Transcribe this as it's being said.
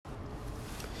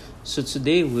So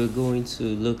today we're going to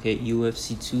look at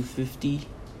UFC 250.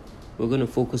 We're going to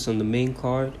focus on the main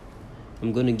card.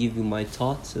 I'm going to give you my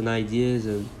thoughts and ideas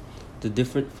and the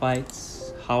different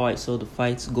fights, how I saw the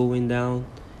fights going down,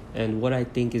 and what I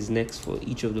think is next for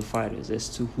each of the fighters as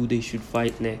to who they should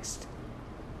fight next.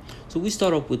 So we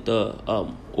start off with the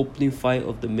opening fight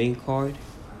of the main card.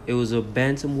 It was a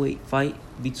bantamweight fight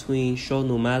between Sean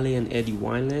O'Malley and Eddie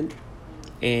Wineland.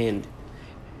 And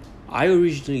I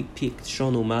originally picked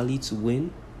Sean O'Malley to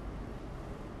win,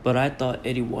 but I thought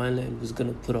Eddie Wineland was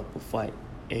going to put up a fight.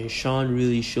 And Sean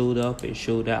really showed up and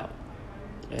showed out.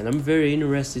 And I'm very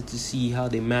interested to see how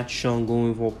they match Sean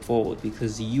going forward,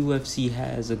 because the UFC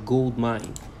has a gold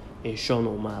mine in Sean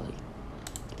O'Malley.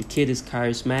 The kid is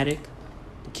charismatic,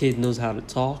 the kid knows how to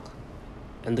talk,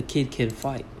 and the kid can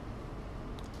fight.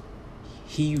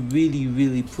 He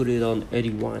really put it on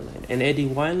Eddie Wineland. And Eddie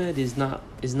Wineland is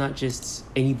not just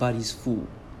anybody's fool.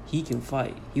 He can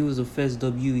fight. He was a first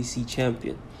WEC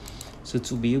champion. So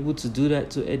to be able to do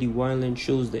that to Eddie Wineland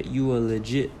shows that you are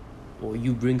legit, or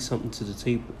you bring something to the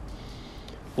table.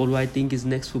 What do I think is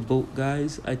next for both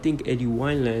guys? I think Eddie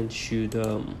Wineland should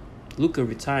look at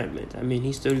retirement. I mean,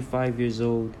 he's 35 years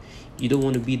old. You don't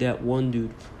want to be that one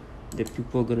dude that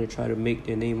people are going to try to make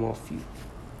their name off you.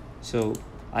 So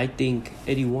I think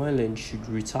Eddie Wineland should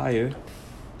retire,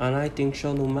 and I think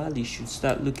Sean O'Malley should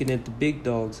start looking at the big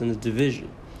dogs in the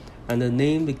division. And the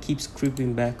name that keeps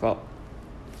creeping back up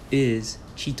is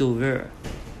Chito Vera.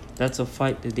 That's a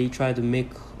fight that they tried to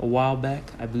make a while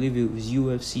back. I believe it was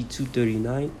UFC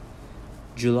 239,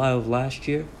 July of last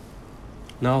year.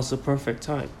 Now it's the perfect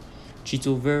time.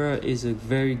 Chito Vera is a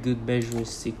very good measuring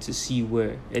stick to see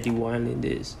where Eddie Wineland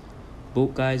is.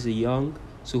 Both guys are young,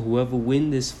 so whoever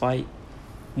wins this fight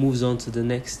moves on to the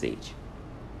next stage.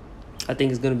 I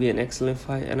think it's going to be an excellent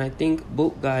fight, and I think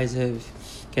both guys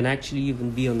can actually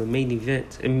even be on the main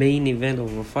event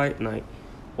of a fight night,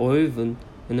 or even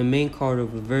in the main card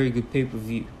of a very good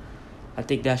pay-per-view. I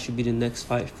think that should be the next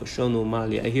fight for Sean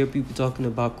O'Malley. I hear people talking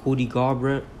about Cody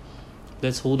Garbrandt.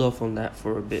 Let's hold off on that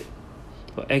for a bit.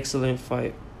 But excellent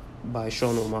fight by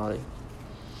Sean O'Malley.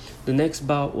 The next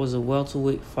bout was a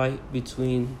welterweight fight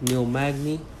between Neil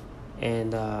Magny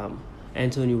and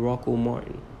Anthony Rocco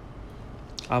Martin.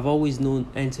 I've always known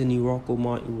Anthony Rocco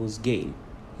Martin was game.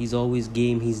 He's always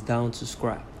game. He's down to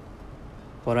scrap.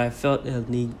 But I felt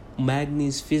that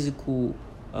Magny's physical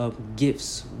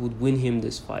gifts would win him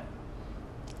this fight.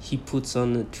 He puts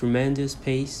on a tremendous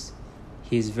pace.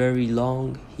 He's very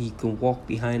long. He can walk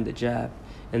behind the jab.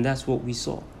 And that's what we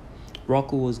saw.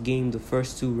 Rocco was game the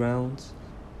first 2 rounds,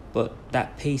 but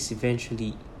that pace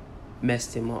eventually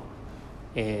messed him up.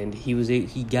 And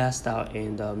he gassed out,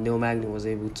 and Neil Magny was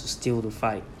able to steal the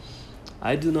fight.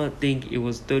 I do not think it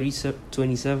was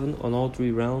 30-27 on all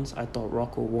 3 rounds. I thought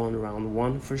Rocco won round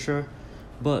 1 for sure.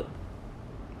 But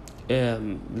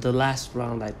the last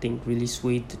round, I think, really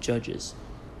swayed the judges.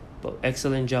 But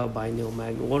excellent job by Neil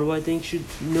Magny. What do I think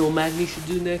Neil Magny should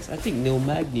do next? I think Neil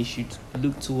Magny should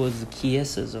look towards the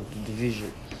Chiesas of the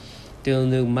division. Till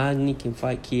Neil Magny can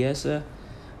fight Chiesa,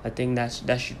 I think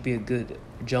that should be a good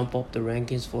jump up the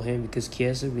rankings for him, because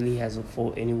Chiesa really hasn't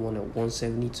fought anyone at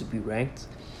 170 to be ranked.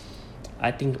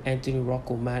 I think Anthony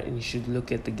Rocco Martin should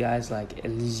look at the guys like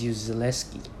Elizeu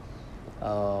Zaleski,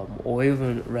 or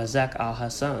even Razak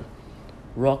Al-Hassan.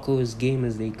 Rocco is game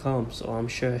as they come, so I'm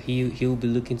sure he'll be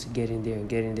looking to get in there and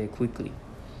get in there quickly.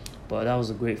 But that was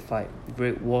a great fight,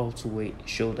 great welterweight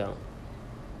showdown.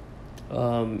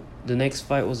 The next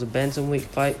fight was a bantamweight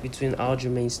fight between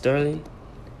Aljamain Sterling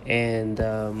and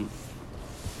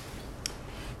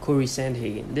Corey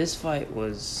Sandhagen. This fight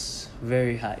was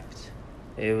very hyped.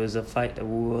 It was a fight that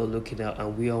we were looking at,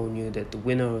 and we all knew that the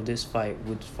winner of this fight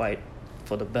would fight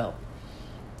for the belt.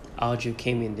 Aljo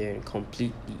came in there and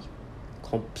completely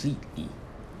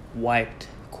wiped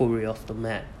Corey off the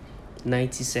mat.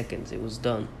 90 seconds, it was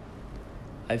done.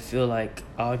 I feel like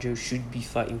Aljo should be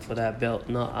fighting for that belt,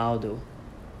 not Aldo.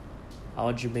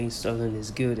 Aljamain Sterling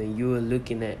is good, and you are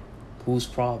looking at who's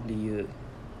probably your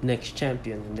next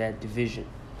champion in that division.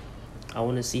 I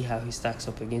want to see how he stacks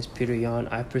up against Peter Yan.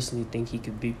 I personally think he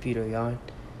could beat Peter Yan,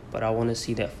 but I want to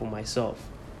see that for myself.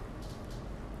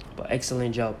 But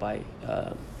excellent job by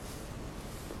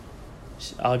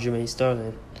Aljamain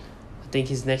Sterling. I think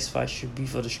his next fight should be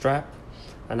for the strap,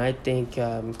 and I think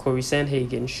Corey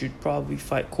Sandhagen should probably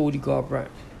fight Cody Garbrandt.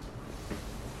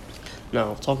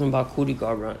 Now, talking about Cody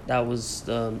Garbrandt, that was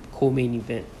the co-main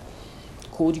event.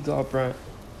 Cody Garbrandt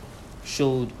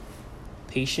showed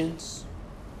patience,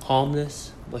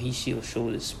 calmness, but he still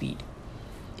showed his speed.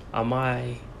 Am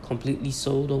I completely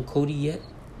sold on Cody yet?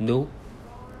 No,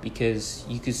 because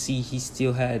you could see he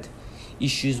still had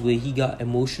issues where he got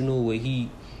emotional, where he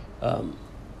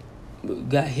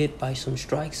got hit by some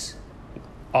strikes.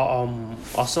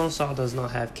 Assunção does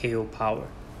not have KO power,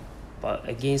 but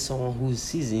against someone who's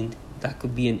seasoned, that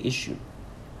could be an issue.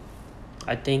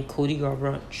 I think Cody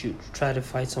Garbrandt should try to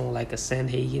fight someone like a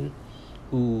Sandhagen,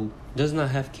 who does not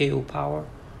have KO power,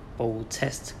 but will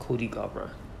test Cody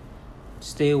Garbrandt.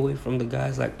 Stay away from the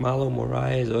guys like Marlon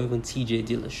Moraes or even TJ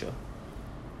Dillashaw.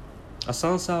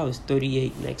 Assunção is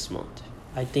 38 next month.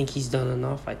 I think he's done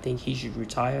enough. I think he should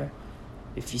retire.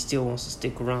 If he still wants to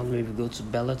stick around, maybe go to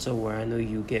Bellator, where I know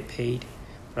you get paid.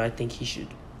 But I think he should.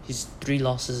 He's 3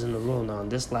 losses in a row now,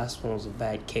 and this last one was a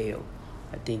bad KO.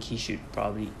 I think he should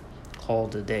probably call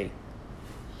the day.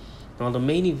 Now, the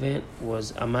main event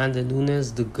was Amanda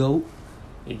Nunes, the GOAT,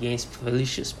 against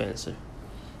Felicia Spencer.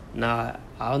 Now,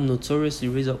 I'll notoriously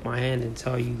raise up my hand and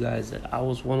tell you guys that I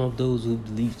was one of those who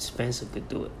believed Spencer could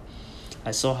do it.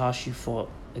 I saw how she fought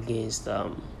against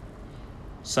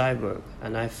Cyborg,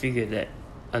 and I figured that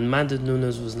Amanda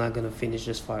Nunes was not going to finish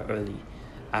this fight early.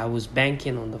 I was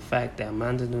banking on the fact that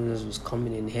Amanda Nunes was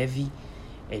coming in heavy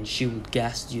and she would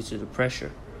gas due to the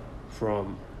pressure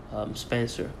from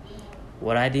Spencer.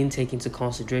 What I didn't take into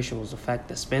consideration was the fact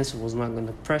that Spencer was not going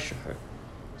to pressure her.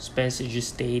 Spencer just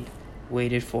stayed,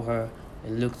 waited for her,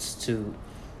 and looked to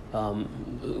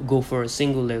go for a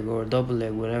single leg or a double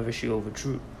leg whenever she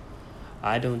overthrew.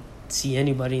 I don't see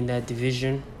anybody in that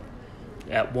division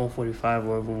at 145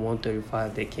 or even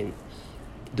 135 that can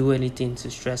do anything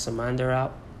to stress Amanda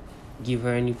out, give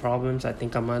her any problems. I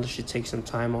think Amanda should take some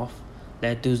time off,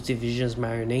 let those divisions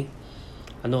marinate.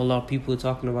 I know a lot of people are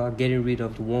talking about getting rid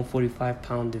of the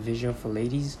 145-pound division for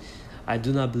ladies. I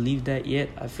do not believe that yet.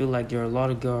 I feel like there are a lot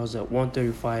of girls at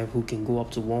 135 who can go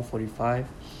up to 145.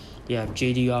 You have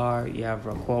JDR, you have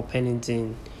Raquel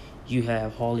Pennington, you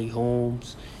have Holly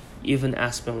Holmes, even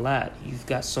Aspen Ladd. You've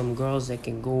got some girls that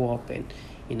can go up and,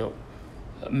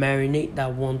 marinate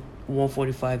that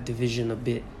 145 division a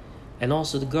bit. And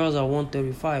also the girls at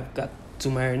 135 got to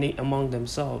marinate among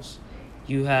themselves.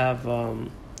 You have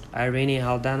Irene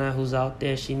Aldana, who's out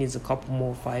there. She needs a couple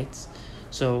more fights.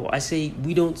 So I say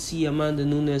we don't see Amanda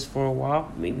Nunes for a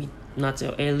while, maybe not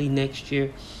till early next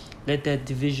year. Let that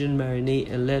division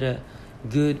marinate and let a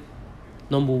good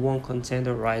number 1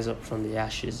 contender rise up from the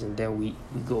ashes, and then we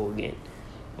go again.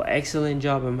 But excellent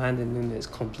job, Amanda Nunes.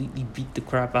 Completely beat the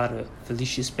crap out of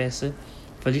Felicia Spencer.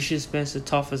 Felicia Spencer,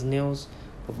 tough as nails,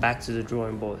 but back to the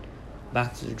drawing board.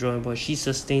 She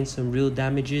sustained some real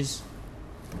damages.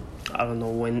 I don't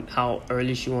know how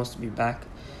early she wants to be back,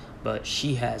 but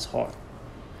she has heart.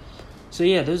 So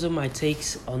yeah, those are my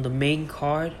takes on the main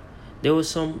card. There were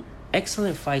some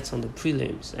excellent fights on the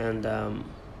prelims, and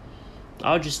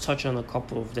I'll just touch on a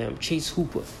couple of them. Chase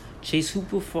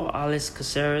Hooper for Alex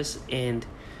Caceres, and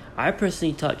I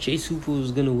personally thought Chase Hooper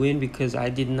was going to win because I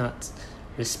did not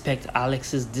respect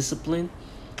Alex's discipline.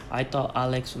 I thought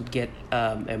Alex would get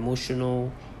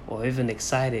emotional or even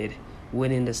excited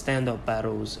winning the stand-up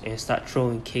battles and start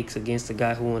throwing kicks against the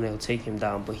guy who wanted to take him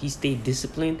down, but he stayed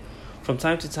disciplined. From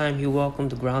time to time, he welcomed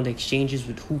the ground exchanges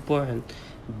with Hooper, and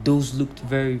those looked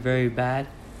very, very bad,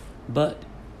 but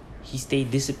he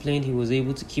stayed disciplined. He was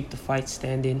able to keep the fight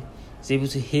standing. He was able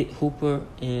to hit Hooper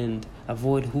and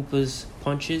avoid Hooper's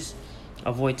punches,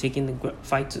 avoid taking the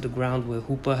fight to the ground where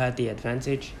Hooper had the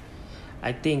advantage.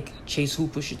 I think Chase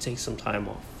Hooper should take some time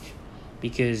off,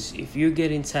 because if you're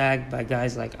getting tagged by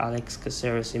guys like Alex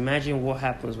Caceres, imagine what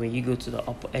happens when you go to the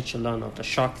upper echelon of the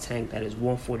Shark Tank that is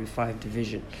 145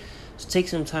 division. So take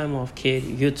some time off, kid.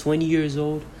 If you're 20 years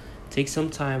old, take some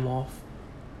time off.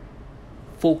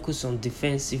 Focus on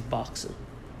defensive boxing.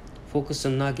 Focus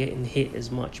on not getting hit as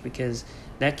much, because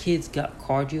that kid's got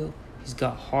cardio, he's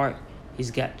got heart, he's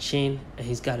got chin, and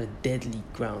he's got a deadly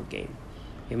ground game.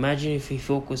 Imagine if he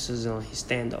focuses on his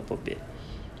stand-up a bit.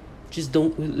 Just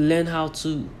don't learn how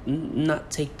to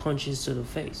not take punches to the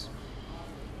face.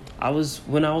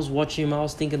 When I was watching him, I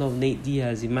was thinking of Nate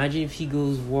Diaz. Imagine if he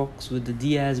works with the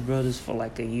Diaz brothers for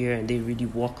like a year and they really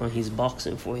work on his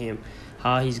boxing for him,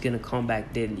 how he's going to come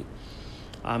back deadly.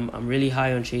 I'm really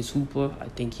high on Chase Hooper. I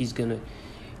think he's going to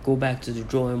go back to the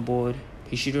drawing board.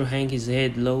 He shouldn't hang his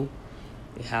head low.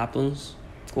 It happens.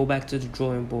 Go back to the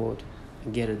drawing board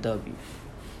and get a W.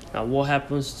 Now, what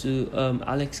happens to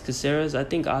Alex Caceres? I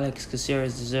think Alex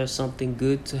Caceres deserves something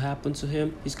good to happen to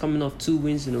him. He's coming off 2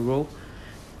 wins in a row.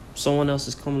 Someone else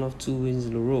is coming off 2 wins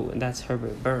in a row, and that's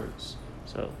Herbert Burns.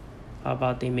 So, how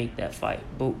about they make that fight?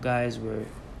 Both guys were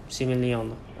seemingly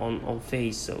on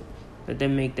phase, so let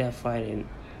them make that fight and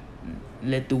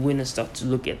let the winner start to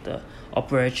look at the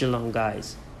upper echelon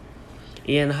guys.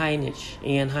 Ian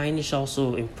Heinisch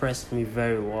also impressed me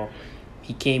very well.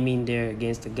 He came in there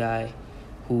against a guy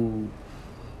who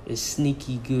is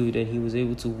sneaky good, and he was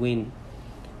able to win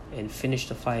and finish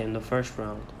the fight in the first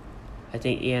round. I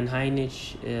think Ian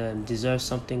Heinisch deserves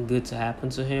something good to happen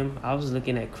to him. I was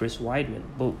looking at Chris Weidman.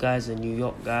 Both guys are New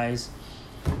York guys.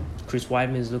 Chris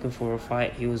Weidman is looking for a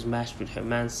fight. He was matched with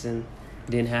Hermansson.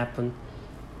 Didn't happen.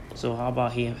 So how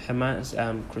about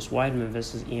Chris Weidman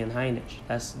versus Ian Heinisch?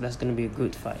 That's going to be a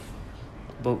good fight.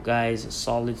 Both guys are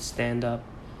solid stand-up.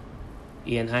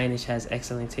 Ian Heinisch has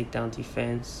excellent takedown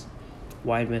defense.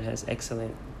 Weidman has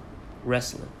excellent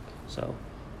wrestling. So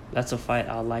that's a fight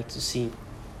I'd like to see.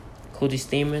 Cody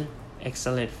Stamann,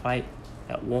 excellent fight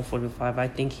at 145. I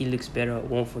think he looks better at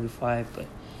 145, but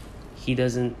he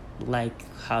doesn't like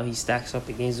how he stacks up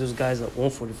against those guys at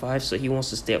 145, so he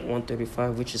wants to stay at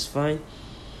 135, which is fine.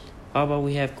 How about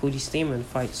we have Cody Stamann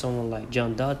fight someone like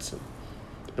John Dodson?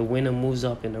 The winner moves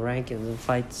up in the rankings and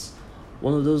fights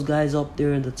one of those guys up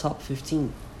there in the top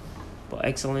 15. But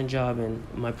excellent job, and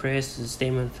my prayers to the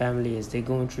Stamann family as they're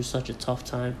going through such a tough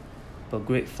time. But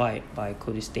great fight by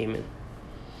Cody Stamann.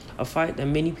 A fight that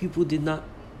many people did not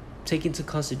take into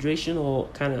consideration or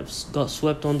kind of got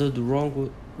swept under the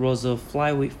rug was a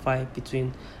flyweight fight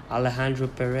between Alejandro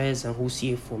Perez and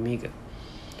Jussier Formiga.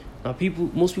 Now,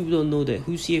 most people don't know that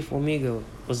Jussier Formiga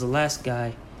was the last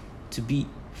guy to beat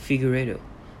Figueiredo,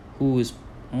 who is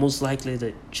most likely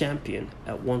the champion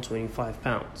at 125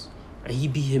 pounds. And he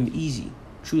beat him easy,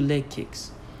 through leg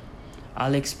kicks.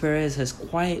 Alex Perez has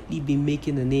quietly been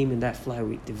making a name in that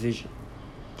flyweight division.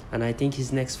 And I think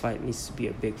his next fight needs to be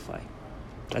a big fight.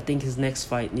 I think his next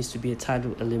fight needs to be a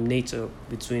title eliminator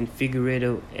between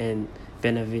Figueiredo and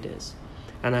Benavidez.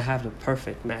 And I have the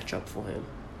perfect matchup for him.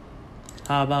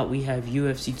 How about we have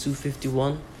UFC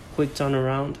 251, quick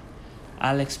turnaround.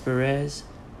 Alex Perez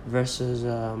versus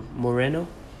Moreno.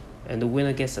 And the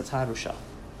winner gets a title shot.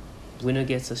 The winner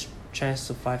gets a chance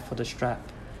to fight for the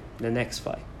strap in the next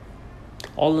fight.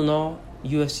 All in all,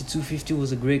 UFC 250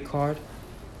 was a great card.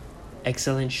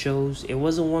 Excellent shows. It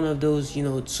wasn't one of those,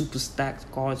 super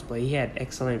stacked cards, but he had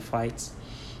excellent fights.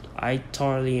 I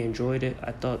thoroughly enjoyed it.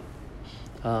 I thought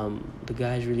the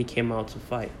guys really came out to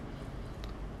fight.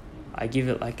 I give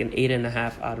it like an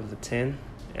 8.5 out of 10,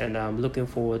 and I'm looking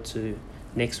forward to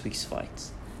next week's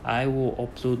fights. I will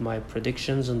upload my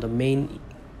predictions on the main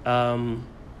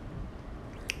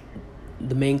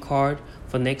card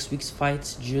for next week's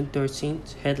fights, June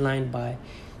 13th, headlined by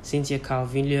Cynthia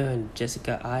Calvillo and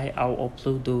Jessica Ai. I'll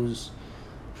upload those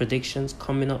predictions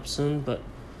coming up soon, but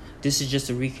this is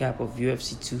just a recap of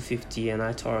UFC 250, and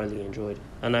I thoroughly enjoyed it,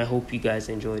 and I hope you guys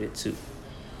enjoyed it too.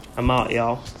 I'm out,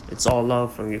 y'all. It's all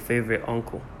love from your favorite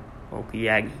uncle, Uncle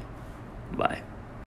Yagi. Bye.